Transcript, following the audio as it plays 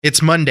It's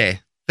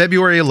Monday,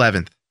 February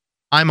 11th.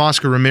 I'm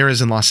Oscar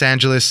Ramirez in Los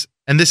Angeles,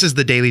 and this is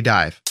the Daily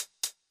Dive.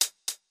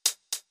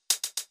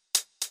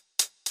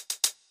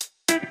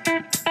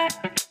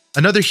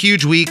 Another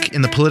huge week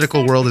in the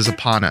political world is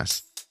upon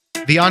us.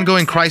 The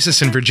ongoing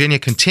crisis in Virginia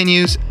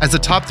continues as the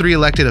top 3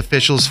 elected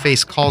officials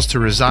face calls to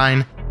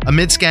resign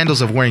amid scandals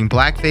of wearing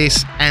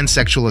blackface and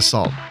sexual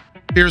assault.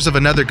 Fears of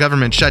another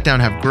government shutdown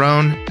have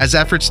grown as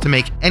efforts to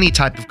make any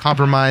type of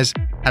compromise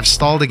have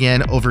stalled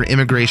again over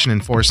immigration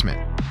enforcement.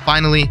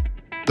 Finally,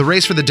 the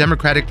race for the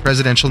Democratic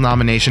presidential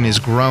nomination is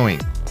growing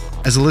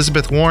as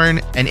Elizabeth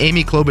Warren and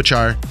Amy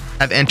Klobuchar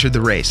have entered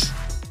the race.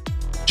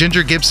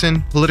 Ginger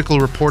Gibson, political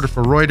reporter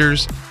for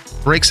Reuters,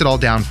 breaks it all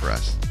down for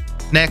us.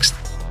 Next,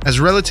 as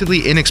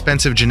relatively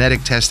inexpensive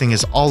genetic testing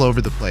is all over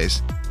the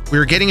place, we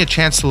are getting a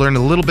chance to learn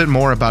a little bit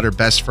more about our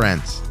best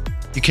friends.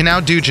 You can now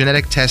do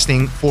genetic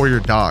testing for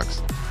your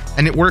dogs,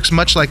 and it works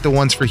much like the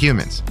ones for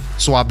humans.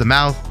 Swab the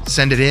mouth,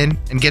 send it in,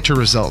 and get your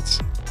results.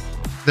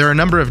 There are a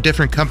number of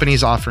different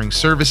companies offering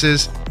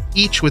services,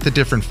 each with a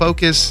different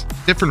focus,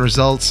 different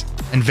results,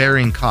 and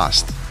varying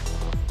costs.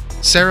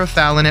 Sarah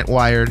Fallon at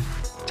Wired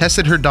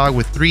tested her dog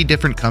with 3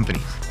 different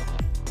companies.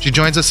 She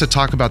joins us to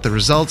talk about the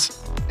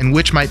results and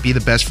which might be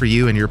the best for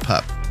you and your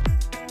pup.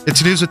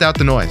 It's news without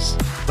the noise.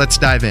 Let's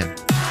dive in.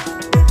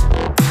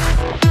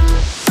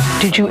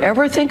 Did you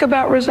ever think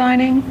about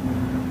resigning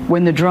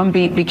when the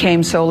drumbeat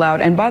became so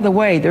loud? And by the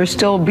way, they're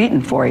still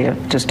beating for you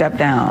to step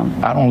down.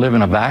 I don't live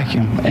in a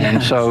vacuum.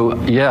 And so,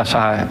 yes,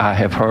 I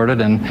have heard it,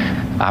 and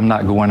I'm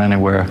not going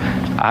anywhere.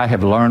 I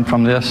have learned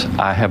from this.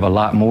 I have a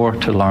lot more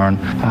to learn.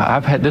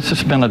 This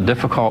has been a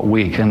difficult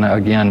week. And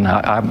again,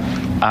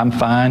 I'm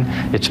fine.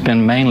 It's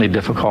been mainly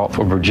difficult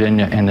for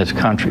Virginia and this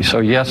country.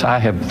 So yes, I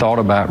have thought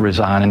about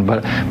resigning,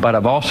 but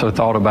I've also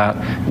thought about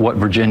what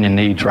Virginia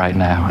needs right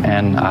now.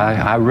 And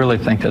I really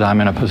think that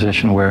I'm in a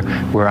position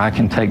where I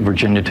can take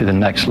Virginia to the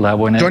next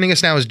level. And joining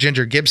us now is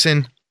Ginger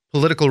Gibson,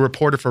 political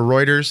reporter for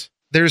Reuters.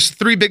 There's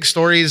 3 big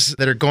stories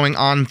that are going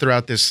on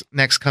throughout this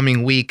next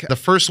coming week. The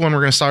first one, we're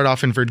going to start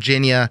off in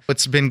Virginia.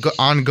 What's been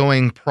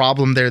ongoing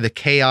problem there, the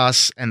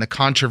chaos and the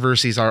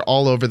controversies are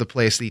all over the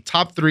place. The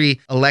top 3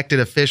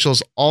 elected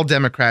officials, all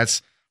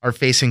Democrats, are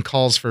facing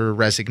calls for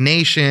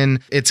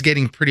resignation. It's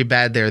getting pretty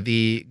bad there.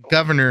 The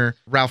governor,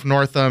 Ralph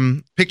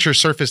Northam, picture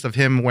surfaced of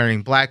him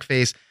wearing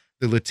blackface.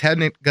 The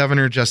lieutenant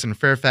governor, Justin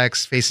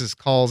Fairfax, faces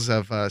calls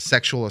of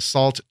sexual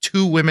assault.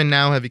 2 women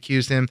now have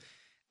accused him.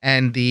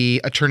 And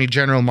the Attorney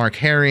General, Mark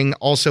Herring,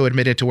 also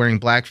admitted to wearing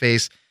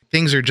blackface.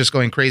 Things are just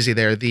going crazy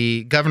there.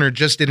 The governor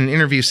just did an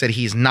interview, said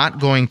he's not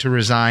going to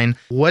resign.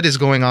 What is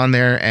going on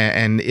there?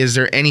 And is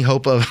there any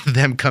hope of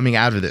them coming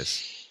out of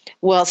this?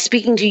 Well,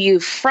 speaking to you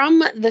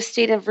from the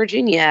state of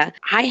Virginia,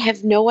 I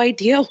have no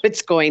idea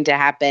what's going to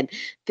happen.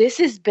 This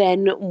has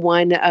been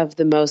one of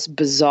the most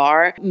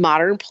bizarre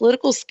modern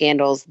political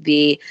scandals.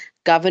 The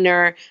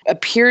governor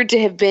appeared to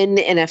have been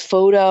in a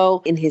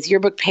photo in his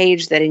yearbook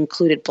page that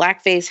included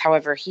blackface.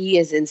 However, he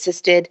has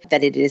insisted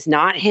that it is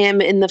not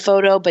him in the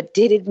photo, but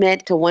did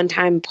admit to one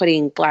time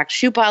putting black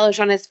shoe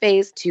polish on his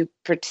face to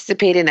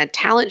participate in a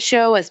talent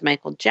show as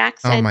Michael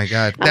Jackson. Oh my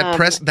God. That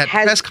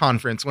press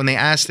conference when they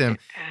asked him,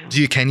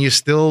 can you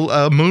still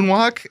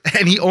moonwalk?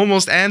 And he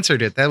almost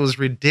answered it. That was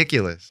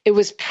ridiculous. It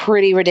was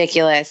pretty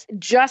ridiculous.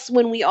 Just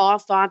when we all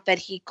thought that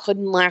he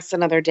couldn't last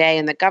another day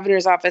in the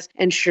governor's office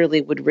and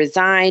surely would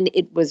resign,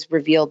 it was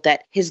revealed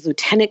that his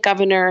lieutenant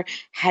governor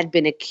had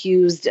been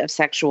accused of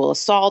sexual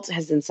assault,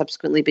 has then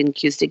subsequently been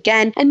accused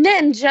again. And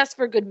then, just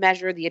for good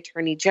measure, the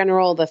attorney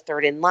general, the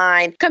third in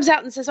line, comes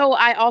out and says,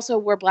 I also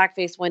wore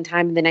blackface one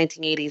time in the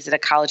 1980s at a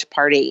college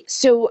party.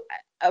 So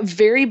a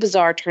very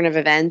bizarre turn of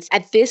events.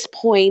 At this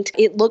point,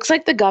 it looks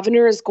like the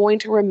governor is going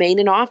to remain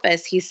in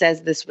office. He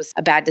says this was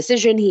a bad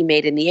decision he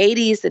made in the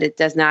 80s, that it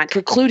does not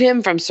preclude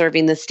him from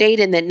serving the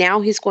state, and that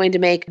now he's going to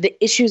make the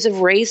issues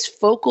of race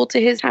focal to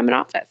his time in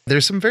office.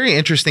 There's some very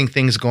interesting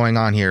things going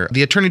on here.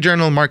 The Attorney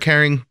General, Mark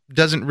Herring,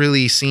 doesn't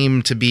really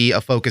seem to be a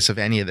focus of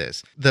any of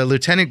this. The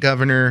lieutenant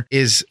governor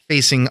is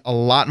facing a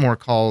lot more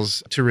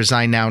calls to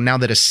resign now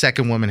that a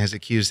second woman has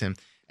accused him.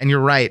 And you're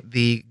right,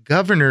 the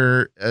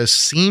governor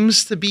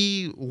seems to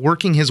be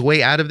working his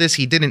way out of this.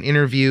 He did an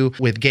interview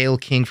with Gayle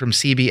King from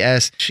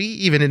CBS. She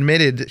even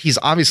admitted he's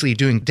obviously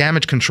doing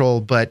damage control,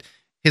 but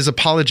his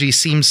apology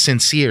seems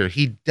sincere.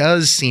 He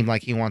does seem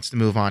like he wants to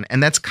move on.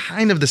 And that's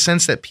kind of the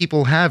sense that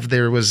people have.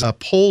 There was a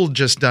poll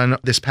just done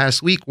this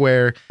past week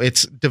where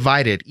it's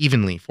divided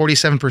evenly.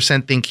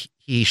 47% think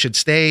he should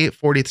stay.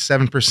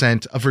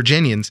 47% of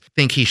Virginians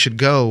think he should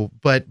go.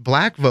 But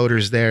black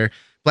voters there,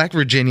 Black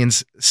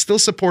Virginians still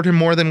support him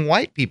more than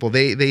white people.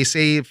 They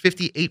say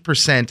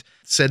 58%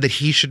 said that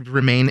he should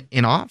remain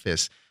in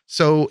office.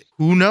 So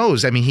who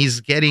knows? I mean, he's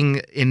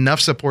getting enough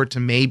support to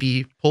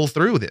maybe pull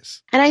through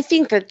this. And I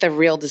think that the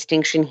real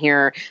distinction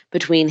here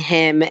between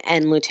him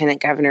and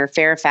Lieutenant Governor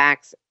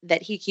Fairfax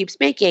that he keeps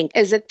making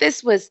is that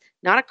this was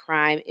not a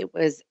crime. It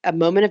was a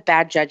moment of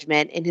bad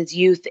judgment in his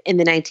youth in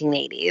the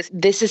 1980s.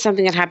 This is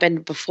something that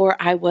happened before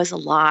I was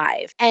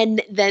alive.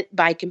 And that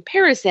by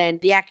comparison,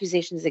 the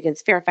accusations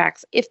against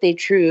Fairfax, if they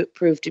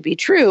prove to be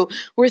true,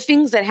 were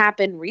things that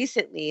happened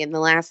recently in the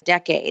last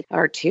decade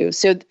or two.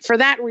 So for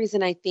that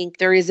reason, I think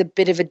there is a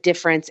bit of a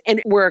difference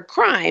and were a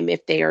crime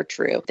if they are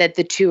true, that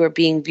the two are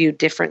being viewed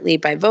differently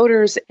by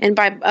voters and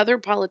by other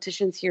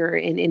politicians here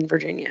in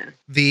Virginia.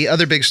 The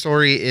other big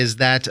story is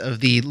that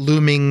of the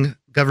looming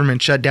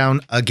government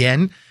shutdown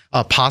again.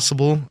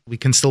 Possible. We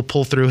can still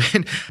pull through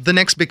it. The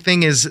next big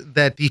thing is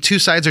that the two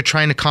sides are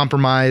trying to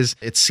compromise.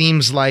 It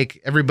seems like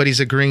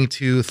everybody's agreeing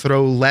to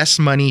throw less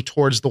money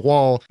towards the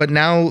wall, but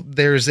now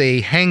there's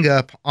a hang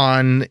up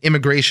on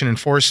immigration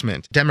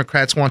enforcement.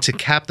 Democrats want to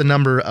cap the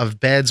number of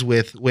beds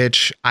with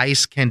which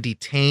ICE can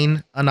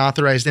detain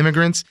unauthorized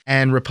immigrants,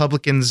 and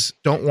Republicans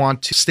don't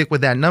want to stick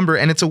with that number.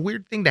 And it's a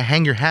weird thing to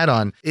hang your hat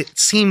on. It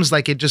seems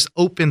like it just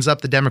opens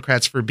up the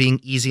Democrats for being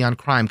easy on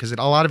crime because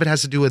a lot of it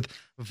has to do with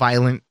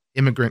violent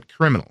immigrant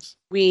criminals.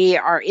 We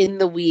are in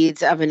the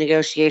weeds of a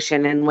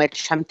negotiation in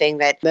which something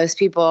that most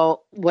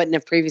people wouldn't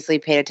have previously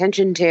paid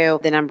attention to,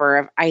 the number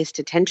of ICE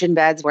detention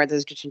beds, where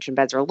those detention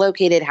beds are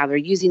located, how they're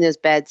using those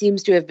beds,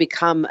 seems to have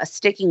become a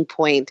sticking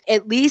point.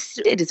 At least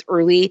it is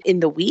early in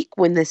the week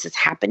when this is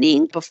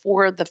happening,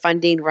 before the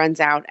funding runs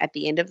out at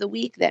the end of the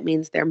week. That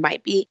means there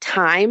might be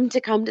time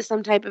to come to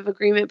some type of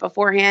agreement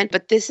beforehand.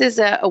 But this is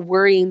a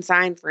worrying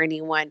sign for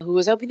anyone who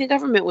was hoping the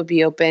government would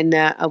be open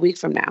a week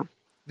from now.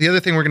 The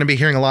other thing we're going to be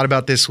hearing a lot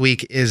about this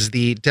week is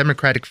the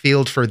Democratic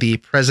field for the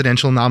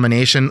presidential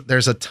nomination.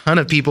 There's a ton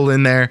of people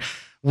in there.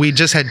 We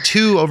just had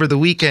two over the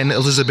weekend,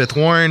 Elizabeth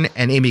Warren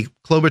and Amy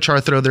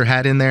Klobuchar throw their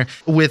hat in there.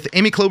 With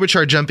Amy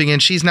Klobuchar jumping in,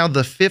 she's now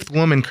the fifth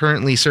woman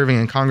currently serving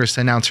in Congress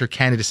to announce her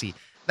candidacy.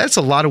 That's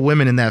a lot of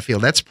women in that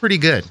field. That's pretty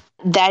good.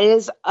 That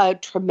is a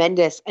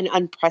tremendous and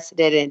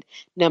unprecedented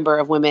number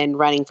of women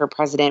running for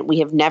president. We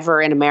have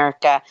never in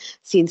America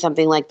seen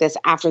something like this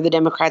after the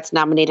Democrats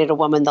nominated a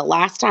woman the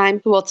last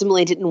time who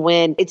ultimately didn't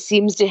win. It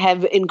seems to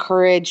have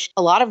encouraged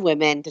a lot of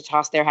women to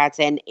toss their hats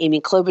in.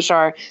 Amy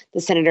Klobuchar,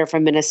 the senator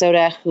from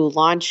Minnesota, who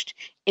launched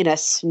in a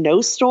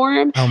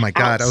snowstorm. Oh my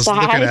God, I was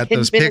looking at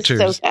those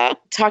pictures.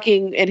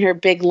 Talking in her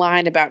big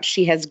line about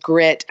she has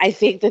grit. I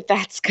think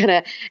that's going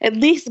to, at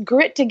least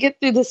grit to get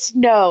through the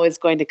snow is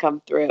going to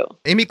come through.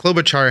 Amy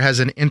Klobuchar has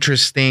an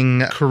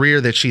interesting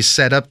career that she's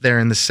set up there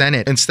in the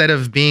Senate. Instead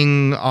of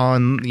being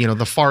on,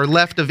 the far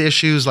left of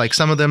issues, like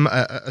some of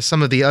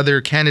the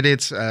other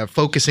candidates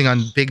focusing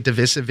on big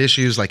divisive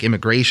issues like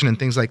immigration and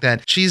things like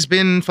that, she's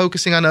been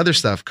focusing on other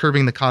stuff,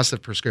 curbing the cost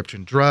of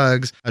prescription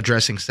drugs,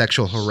 addressing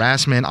sexual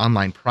harassment,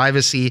 online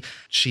privacy.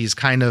 She's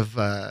kind of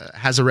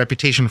has a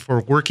reputation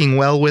for working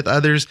well with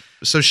others.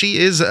 So she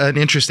is an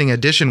interesting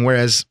addition,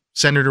 whereas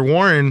Senator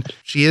Warren,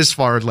 she is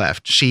far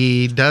left.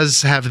 She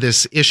does have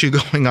this issue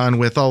going on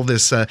with all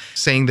this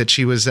saying that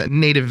she was a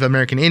Native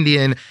American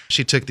Indian.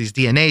 She took these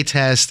DNA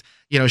tests.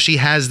 She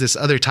has this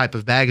other type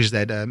of baggage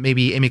that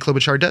maybe Amy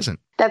Klobuchar doesn't.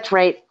 That's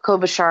right.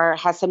 Klobuchar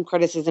has some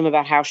criticism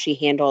about how she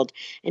handled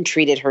and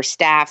treated her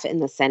staff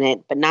in the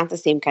Senate, but not the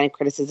same kind of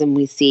criticism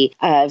we see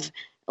of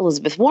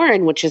Elizabeth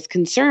Warren, which is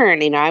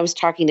concerned. I was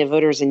talking to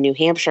voters in New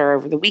Hampshire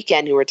over the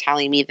weekend who were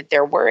telling me that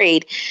they're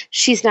worried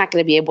she's not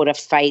going to be able to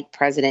fight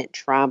President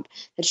Trump,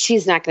 that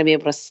she's not going to be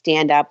able to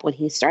stand up when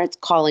he starts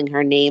calling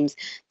her names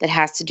that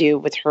has to do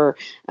with her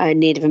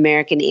Native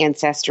American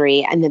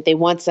ancestry, and that they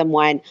want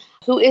someone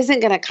who isn't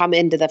going to come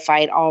into the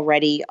fight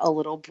already a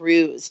little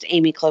bruised.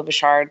 Amy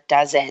Klobuchar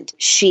doesn't.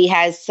 She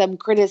has some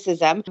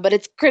criticism, but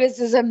it's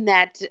criticism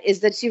that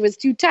she was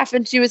too tough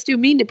and she was too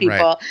mean to people.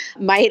 Right.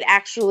 Might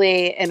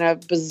actually, in a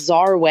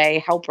bizarre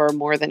way, help her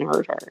more than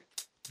hurt her.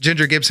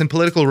 Ginger Gibson,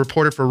 political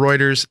reporter for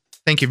Reuters.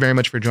 Thank you very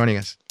much for joining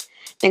us.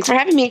 Thanks for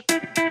having me.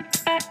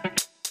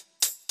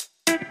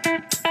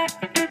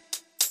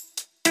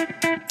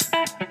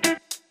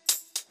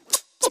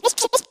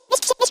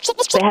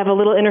 They have a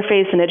little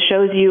interface and it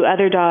shows you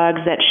other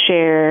dogs that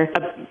share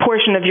a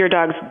portion of your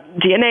dog's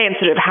DNA and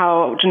sort of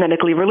how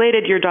genetically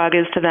related your dog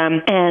is to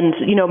them. And,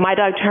 my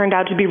dog turned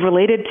out to be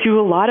related to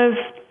a lot of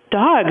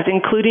dogs,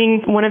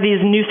 including one of these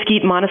New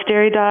Skeet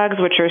Monastery dogs,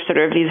 which are sort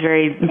of these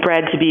very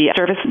bred to be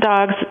service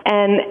dogs.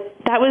 And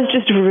that was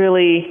just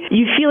really,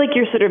 you feel like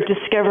you're sort of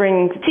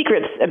discovering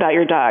secrets about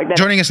your dog.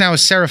 Joining us now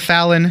is Sarah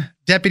Fallon,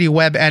 deputy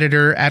web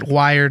editor at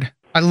Wired.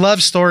 I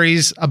love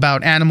stories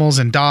about animals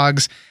and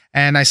dogs.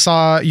 And I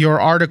saw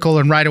your article,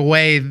 and right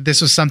away, this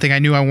was something I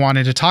knew I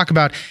wanted to talk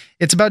about.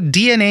 It's about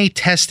DNA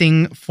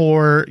testing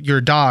for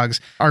your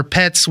dogs. Our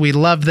pets, we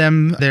love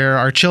them. They're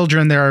our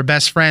children. They're our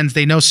best friends.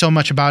 They know so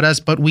much about us,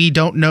 but we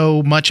don't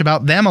know much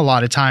about them a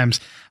lot of times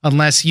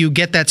unless you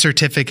get that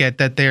certificate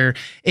that they're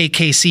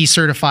AKC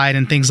certified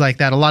and things like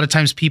that. A lot of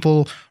times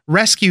people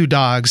rescue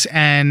dogs,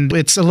 and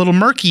it's a little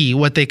murky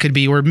what they could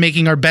be. We're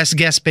making our best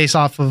guess based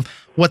off of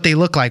what they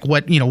look like,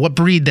 what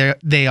breed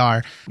they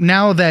are.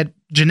 Now that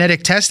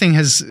genetic testing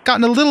has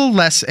gotten a little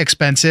less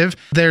expensive,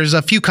 there's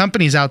a few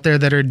companies out there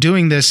that are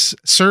doing this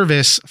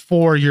service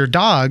for your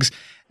dogs.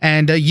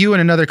 And you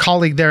and another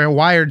colleague there at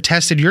Wired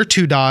tested your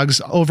 2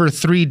 dogs over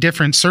 3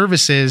 different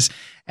services.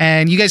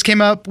 And you guys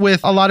came up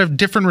with a lot of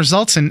different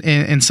results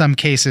in some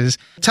cases.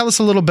 Tell us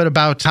a little bit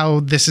about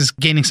how this is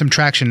gaining some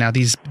traction now,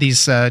 these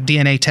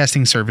DNA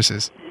testing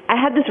services. I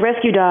had this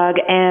rescue dog,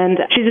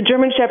 and she's a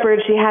German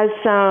Shepherd. She has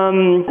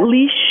some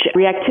leash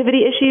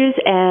reactivity issues,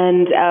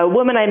 and a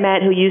woman I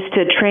met who used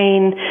to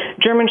train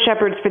German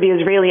Shepherds for the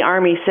Israeli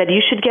army said,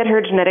 you should get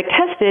her genetic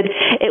tested.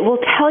 It will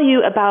tell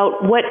you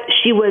about what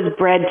she was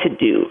bred to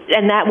do,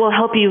 and that will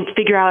help you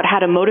figure out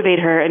how to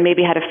motivate her and maybe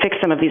how to fix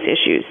some of these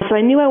issues. So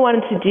I knew I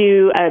wanted to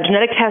do a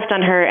genetic test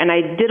on her, and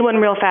I did one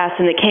real fast,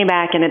 and it came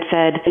back, and it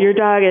said, your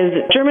dog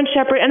is German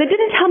Shepherd, and it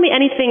didn't tell me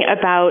anything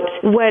about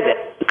what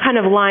kind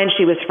of line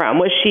she was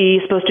from. Was she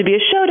supposed to be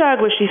a show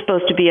dog? Was she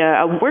supposed to be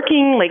a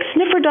working,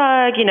 sniffer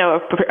dog,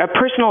 a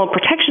personal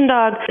protection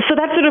dog? So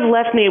that sort of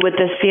left me with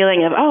this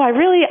feeling of,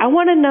 I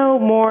want to know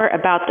more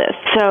about this.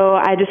 So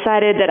I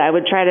decided that I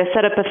would try to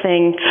set up a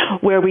thing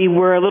where we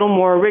were a little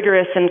more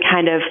rigorous and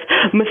kind of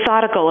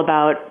methodical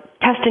about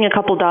testing a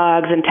couple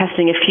dogs and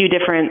testing a few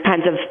different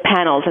kinds of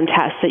panels and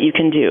tests that you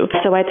can do.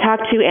 So I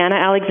talked to Anna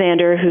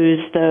Alexander, who's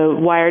the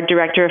Wired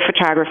director of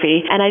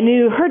photography, and I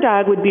knew her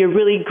dog would be a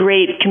really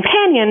great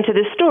companion to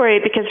this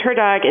story because her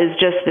dog is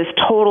just this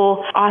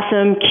total,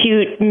 awesome,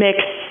 cute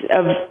mix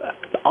of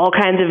all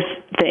kinds of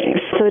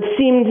things. So it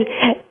seemed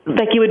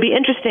like it would be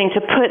interesting to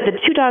put the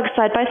 2 dogs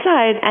side by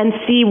side and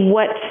see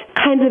what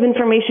kinds of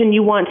information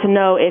you want to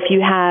know if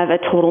you have a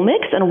total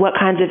mix and what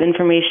kinds of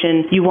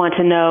information you want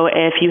to know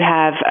if you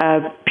have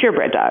a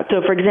purebred dog.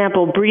 So, for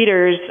example,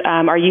 breeders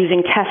are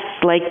using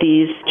tests like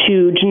these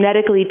to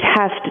genetically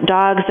test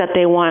dogs that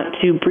they want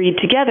to breed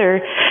together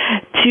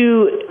to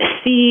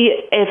see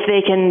if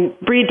they can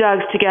breed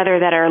dogs together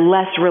that are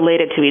less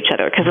related to each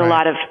other, because a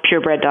lot of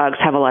purebred dogs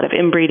have a lot of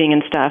inbreeding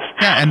and stuff.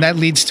 Yeah, and that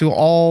leads to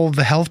all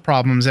the health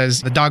problems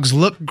as the dogs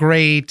look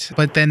great,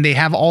 but then they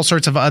have all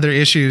sorts of other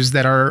issues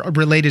that are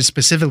related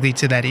specifically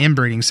to that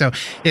inbreeding. So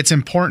it's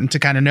important to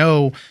kind of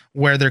know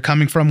where they're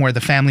coming from, where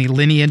the family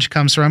lineage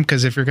comes from,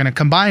 because if you're going to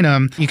combine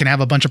them, you can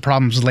have a bunch of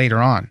problems later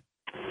on.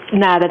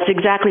 No, that's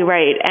exactly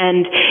right.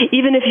 And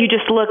even if you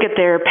just look at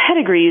their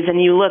pedigrees and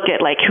you look at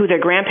who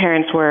their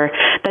grandparents were,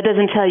 that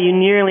doesn't tell you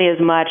nearly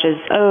as much as,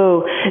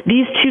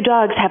 these 2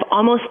 dogs have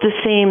almost the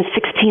same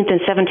 16th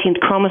and 17th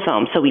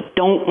chromosome, so we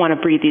don't want to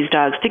breed these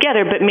dogs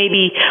together, but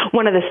maybe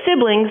one of the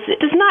siblings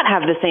does not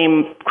have the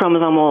same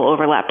chromosomal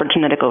overlap or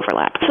genetic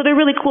overlap. So they're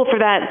really cool for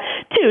that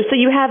too. So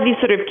you have these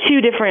sort of 2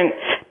 different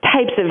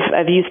types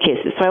of use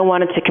cases. So I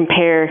wanted to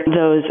compare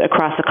those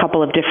across a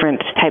couple of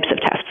different types of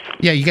tests.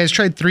 Yeah, you guys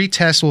tried 3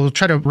 tests. We'll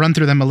try to run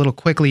through them a little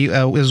quickly.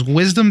 It was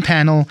Wisdom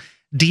Panel,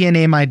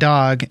 DNA My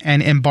Dog,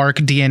 and Embark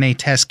DNA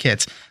test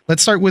kits.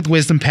 Let's start with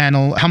Wisdom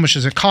Panel. How much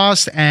does it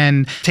cost?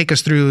 And take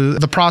us through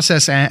the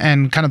process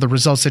and kind of the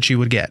results that you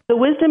would get. The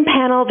Wisdom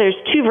Panel, there's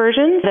 2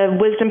 versions. The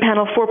Wisdom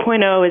Panel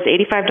 4.0 is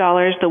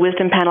 $85. The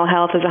Wisdom Panel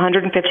Health is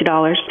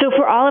 $150. So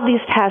for all of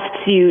these tests,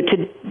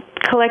 to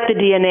collect the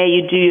DNA,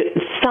 you do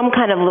some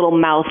kind of little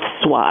mouth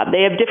swab.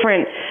 They have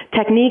different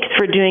techniques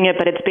for doing it,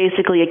 but it's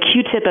basically a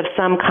Q-tip of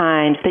some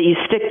kind that you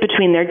stick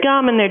between their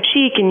gum and their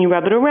cheek, and you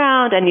rub it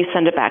around, and you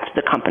send it back to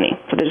the company.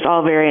 So there's all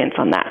variants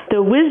on that.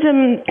 The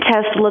Wisdom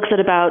test looks at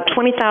about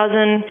 20,000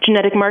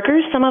 genetic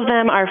markers. Some of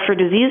them are for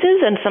diseases,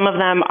 and some of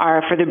them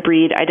are for the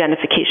breed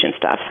identification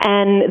stuff.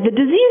 And the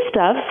disease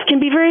stuff can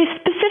be very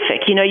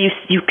specific.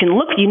 You can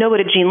look, what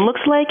a gene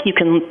looks like. You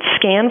can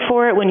scan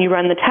for it when you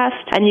run the test,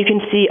 and you can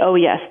see,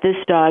 yes, this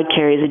dog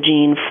carries a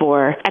gene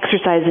for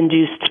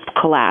exercise-induced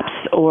collapse,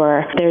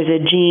 or there's a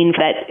gene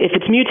that, if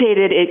it's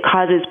mutated, it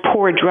causes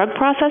poor drug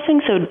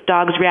processing, so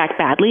dogs react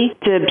badly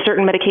to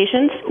certain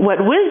medications.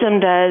 What Wisdom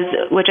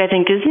does, which I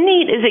think is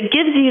neat, is it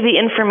gives you the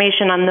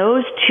information on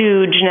those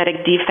 2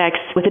 genetic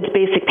defects with its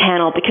basic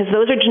panel, because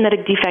those are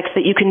genetic defects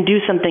that you can do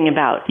something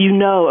about.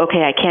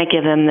 Okay, I can't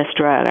give them this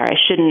drug, or I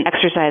shouldn't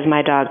exercise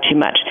my dog too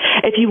much.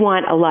 If you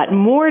want a lot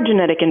more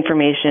genetic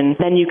information,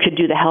 then you could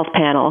do the health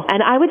panel.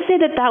 And I would say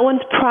that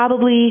one's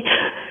probably,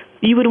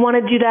 you would want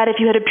to do that if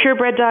you had a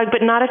purebred dog,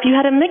 but not if you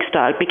had a mixed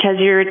dog, because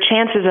your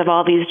chances of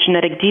all these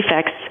genetic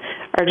defects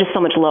are just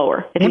so much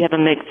lower if you have a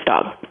mixed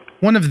dog.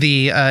 One of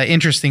the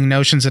interesting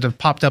notions that have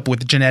popped up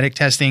with genetic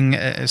testing,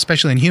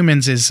 especially in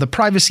humans, is the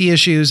privacy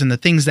issues and the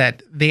things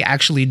that they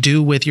actually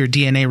do with your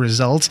DNA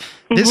results.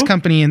 Mm-hmm. This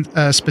company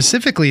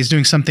specifically is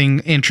doing something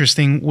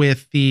interesting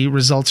with the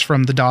results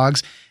from the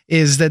dogs,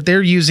 is that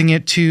they're using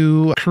it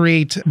to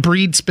create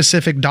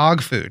breed-specific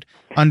dog food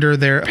under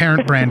their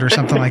parent brand or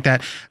something like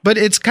that. But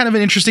it's kind of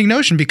an interesting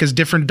notion because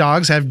different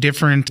dogs have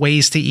different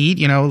ways to eat.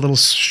 A little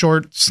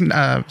short,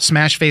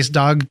 smash-faced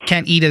dog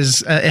can't eat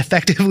as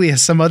effectively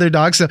as some other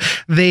dogs. So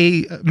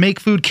they make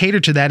food cater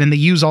to that, and they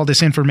use all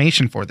this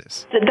information for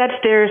this. That's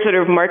their sort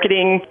of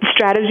marketing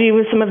strategy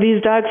with some of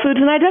these dog foods,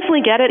 and I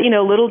definitely get it.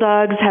 Little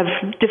dogs have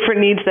different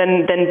needs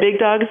than big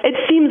dogs. It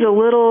seems a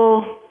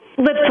little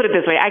let's put it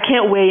this way. I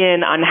can't weigh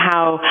in on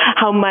how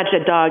much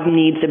a dog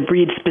needs a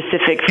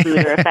breed-specific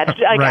food, or if that's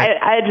like, Right.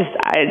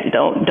 I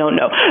don't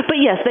know. But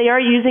yes, they are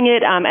using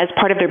it as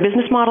part of their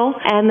business model,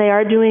 and they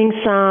are doing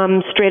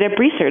some straight-up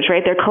research,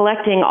 right? They're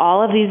collecting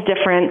all of these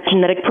different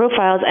genetic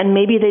profiles, and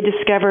maybe they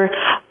discover,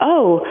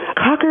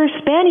 Cocker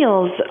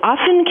Spaniels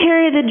often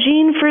carry the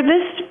gene for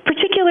this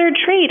particular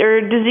trait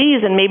or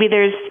disease, and maybe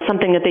there's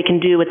something that they can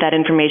do with that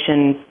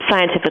information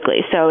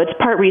scientifically. So it's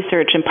part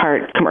research and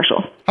part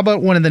commercial. How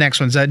about one of the next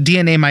ones?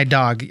 DNA My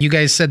Dog. You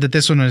guys said that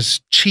this one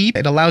was cheap.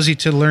 It allows you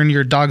to learn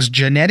your dog's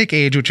genetic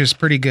age, which is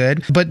pretty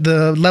good, but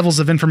the levels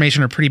of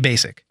information are pretty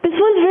basic. This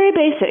one's very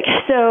basic.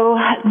 So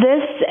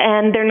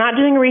and they're not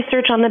doing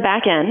research on the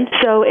back end.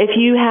 So if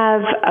you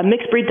have a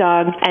mixed breed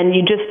dog and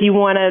you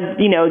want to,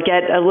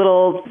 get a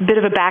little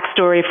bit of a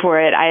backstory for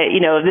it,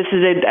 this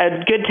is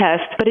a good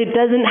test, but it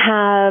doesn't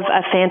have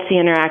a fancy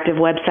interactive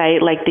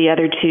website like the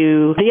other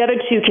two. The other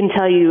two can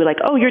tell you like,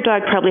 your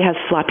dog probably has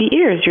floppy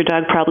ears, your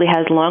dog probably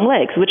has long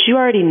legs, which you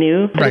already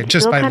knew. Right,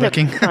 just by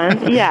looking.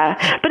 Fun. Yeah,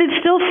 but it's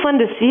still fun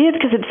to see it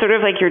because it's sort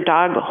of like your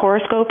dog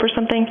horoscope or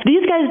something.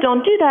 These guys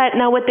don't do that.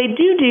 Now what they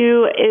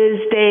do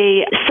is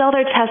they sell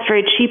their tests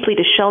very cheaply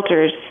to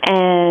shelters,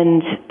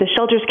 and the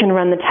shelters can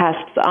run the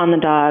tests on the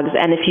dogs.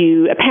 And if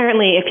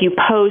you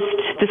post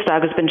this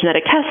dog has been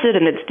genetic tested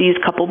and it's these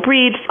couple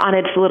breeds on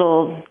its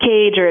little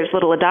cage or its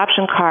little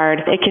adoption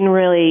card, it can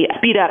really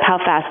speed up how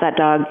fast that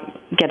dog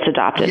gets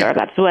adopted. Yeah. Or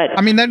that's what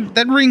I mean,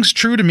 that rings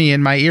true to me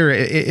in my ear.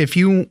 If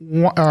you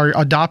are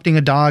adopting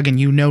a dog and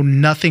you know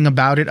nothing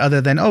about it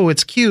other than,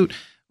 it's cute,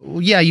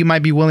 yeah, you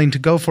might be willing to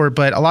go for it,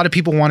 but a lot of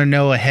people want to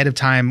know ahead of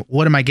time,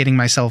 what am I getting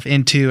myself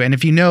into? And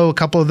if you know a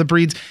couple of the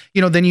breeds,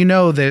 then you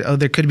know that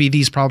there could be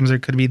these problems, there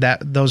could be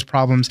those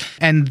problems.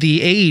 And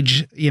the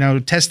age,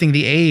 testing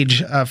the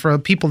age for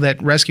people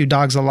that rescue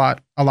dogs a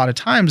lot of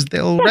times,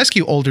 they'll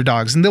rescue older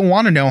dogs and they'll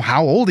want to know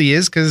how old he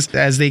is because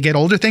as they get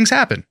older, things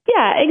happen.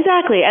 Yeah,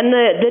 exactly. And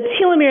the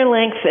telomere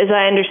length, as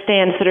I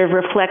understand, sort of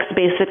reflects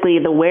basically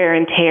the wear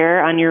and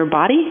tear on your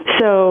body.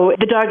 So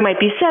the dog might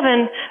be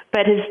 7,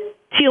 but his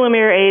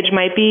telomere age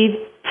might be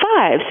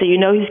 5, so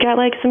he's got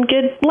like some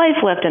good life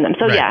left in him.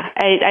 So right. Yeah,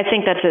 I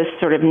think that's a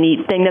sort of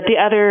neat thing that the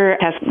other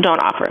tests don't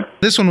offer.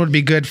 This one would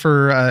be good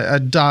for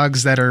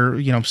dogs that are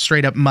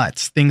straight up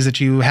mutts, things that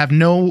you have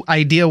no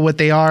idea what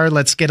they are.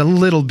 Let's get a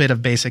little bit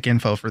of basic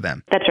info for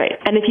them. That's right.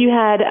 And if you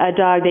had a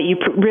dog that you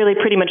really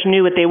pretty much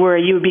knew what they were,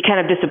 you would be kind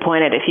of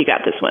disappointed if you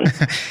got this one.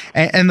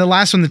 And the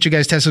last one that you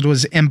guys tested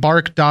was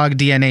Embark Dog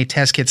DNA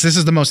Test Kits. This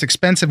is the most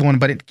expensive one,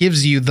 but it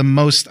gives you the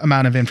most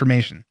amount of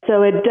information.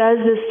 So it does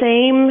the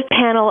same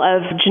panel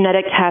of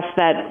genetic tests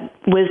that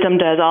Wisdom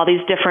does, all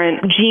these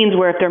different genes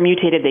where if they're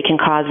mutated, they can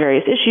cause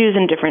various issues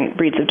in different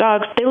breeds of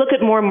dogs. They look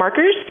at more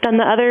markers than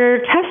the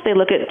other tests. They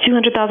look at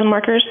 200,000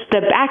 markers.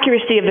 The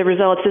accuracy of the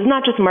results is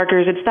not just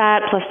markers, it's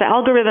that plus the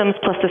algorithms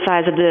plus the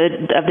size of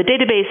the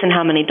database and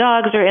how many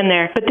dogs are in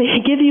there. But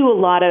they give you a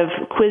lot of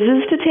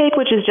quizzes to take,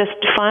 which is just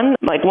fun.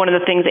 Like one of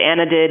the things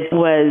Anna did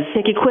was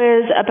take a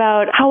quiz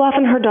about how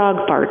often her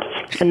dog farts.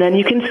 And then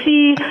you can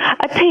see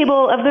a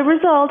table of the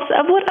results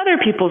of what other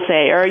people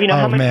say, or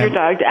how much your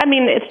dog. I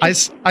mean, it's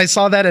just, I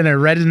saw that and I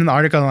read it in the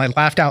article and I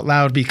laughed out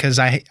loud because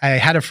I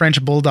had a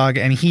French bulldog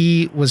and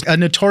he was a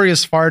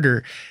notorious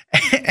farter.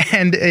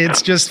 And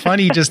it's just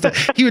funny.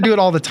 He would do it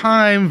all the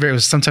time.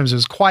 Sometimes it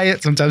was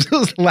quiet, sometimes it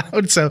was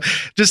loud. So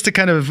just to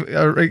kind of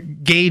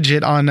gauge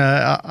it on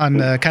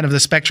kind of the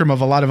spectrum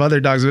of a lot of other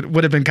dogs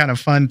would have been kind of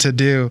fun to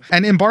do.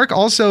 And Embark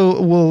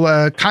also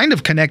will kind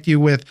of connect you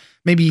with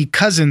maybe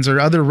cousins or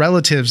other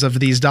relatives of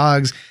these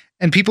dogs.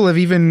 And people have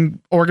even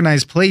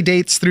organized play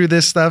dates through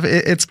this stuff.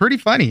 It's pretty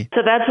funny.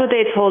 So that's what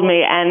they told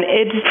me, and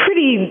it's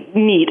pretty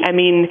neat. I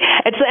mean,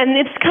 it's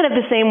kind of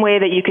the same way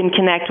that you can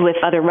connect with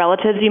other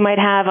relatives you might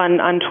have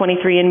on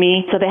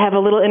 23andMe. So they have a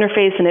little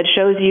interface, and it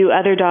shows you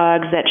other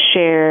dogs that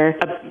share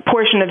a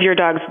portion of your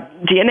dog's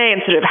DNA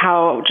and sort of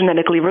how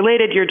genetically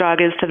related your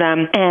dog is to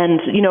them. And,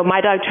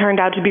 my dog turned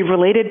out to be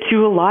related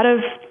to a lot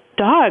of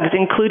dogs,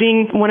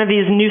 including one of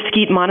these New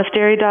Skeet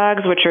Monastery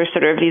dogs, which are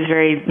sort of these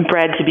very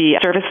bred to be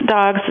service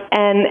dogs.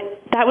 And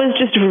that was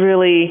just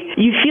really,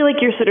 you feel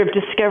like you're sort of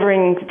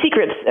discovering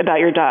secrets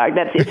about your dog.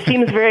 It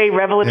seems very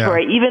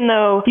revelatory, yeah. Even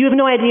though you have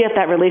no idea if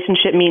that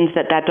relationship means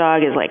that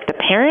dog is like the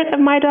parent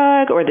of my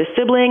dog or the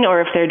sibling,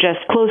 or if they're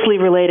just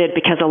closely related,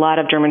 because a lot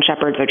of German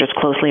Shepherds are just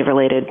closely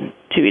related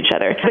to each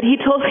other. But he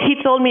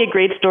told me a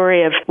great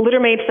story of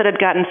littermates that had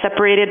gotten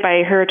separated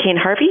by Hurricane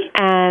Harvey,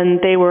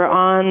 and they were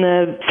on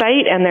the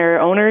site, and their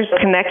owners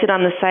connected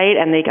on the site,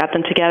 and they got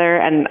them together,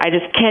 and I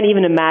just can't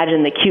even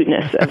imagine the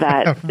cuteness of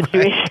that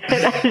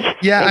situation.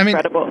 Yeah,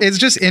 incredible. I mean, it's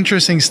just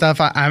interesting stuff.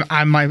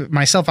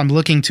 I'm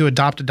looking to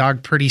adopt a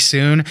dog pretty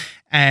soon,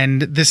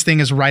 and this thing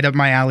is right up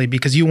my alley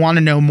because you want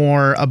to know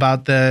more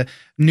about the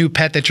new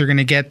pet that you're going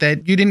to get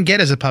that you didn't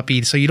get as a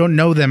puppy, so you don't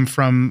know them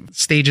from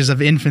stages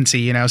of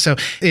infancy, So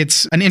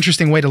it's an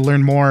interesting way to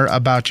learn more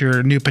about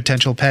your new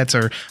potential pets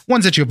or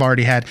ones that you've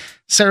already had.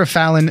 Sarah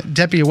Fallon,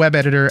 Deputy Web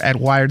Editor at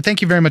Wired,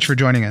 thank you very much for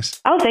joining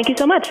us. Oh, thank you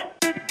so much.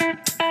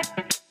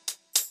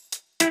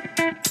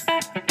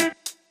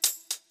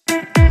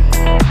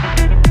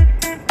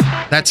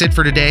 That's it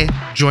for today.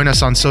 Join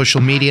us on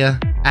social media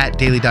at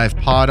Daily Dive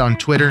Pod on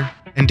Twitter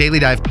and Daily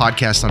Dive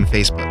Podcast on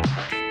Facebook.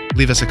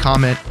 Leave us a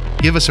comment,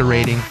 give us a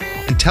rating,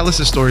 and tell us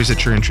the stories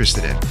that you're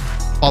interested in.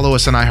 Follow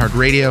us on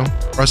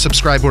iHeartRadio or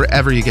subscribe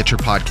wherever you get your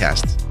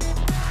podcasts.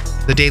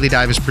 The Daily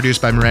Dive is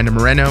produced by Miranda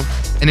Moreno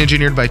and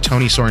engineered by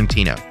Tony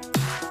Sorrentino.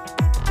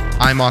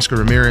 I'm Oscar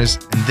Ramirez,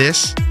 and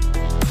this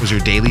was your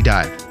Daily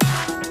Dive.